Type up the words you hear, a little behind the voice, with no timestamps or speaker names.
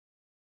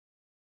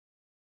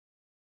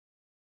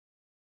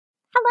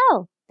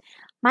Hello,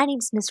 my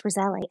name's Miss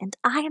Rezzelle, and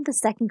I am the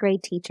second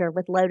grade teacher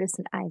with Lotus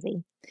and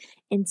Ivy.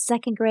 In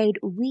second grade,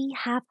 we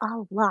have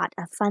a lot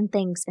of fun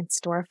things in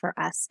store for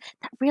us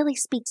that really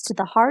speaks to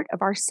the heart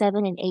of our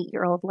 7 and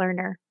 8-year-old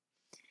learner.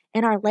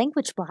 In our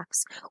language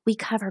blocks, we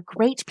cover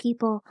great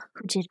people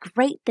who did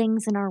great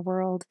things in our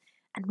world,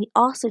 and we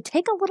also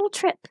take a little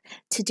trip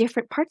to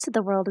different parts of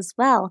the world as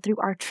well through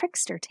our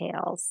trickster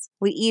tales.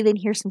 We even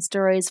hear some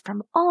stories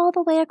from all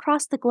the way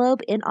across the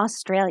globe in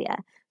Australia,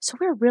 so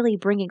we're really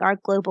bringing our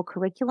global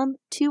curriculum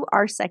to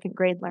our second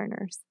grade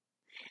learners.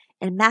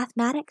 In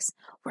mathematics,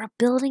 we're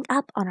building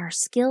up on our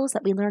skills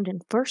that we learned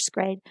in first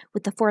grade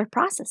with the four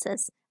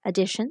processes: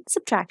 addition,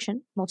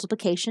 subtraction,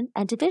 multiplication,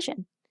 and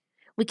division.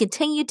 We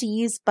continue to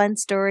use fun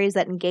stories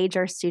that engage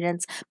our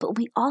students, but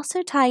we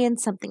also tie in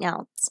something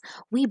else.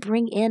 We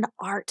bring in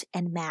art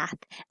and math,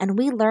 and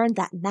we learn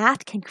that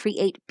math can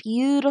create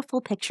beautiful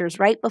pictures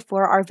right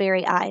before our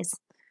very eyes.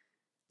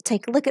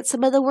 Take a look at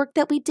some of the work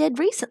that we did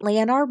recently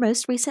in our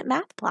most recent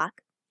math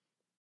block.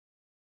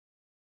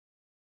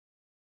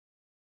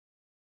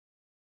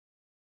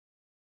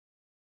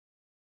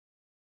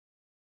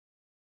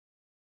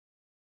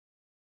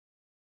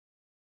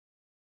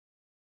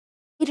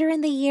 Later in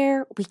the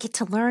year, we get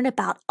to learn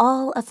about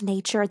all of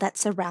nature that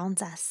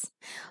surrounds us.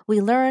 We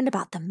learn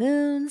about the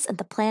moons and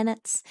the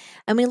planets,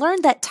 and we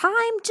learn that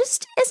time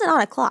just isn't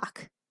on a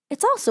clock.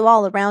 It's also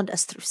all around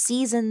us through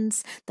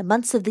seasons, the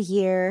months of the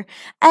year,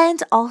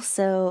 and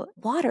also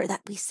water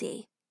that we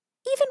see.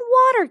 Even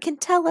water can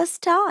tell us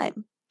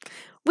time.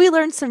 We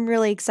learned some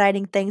really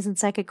exciting things in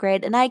second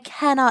grade, and I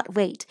cannot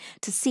wait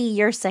to see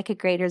your second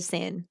graders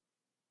soon.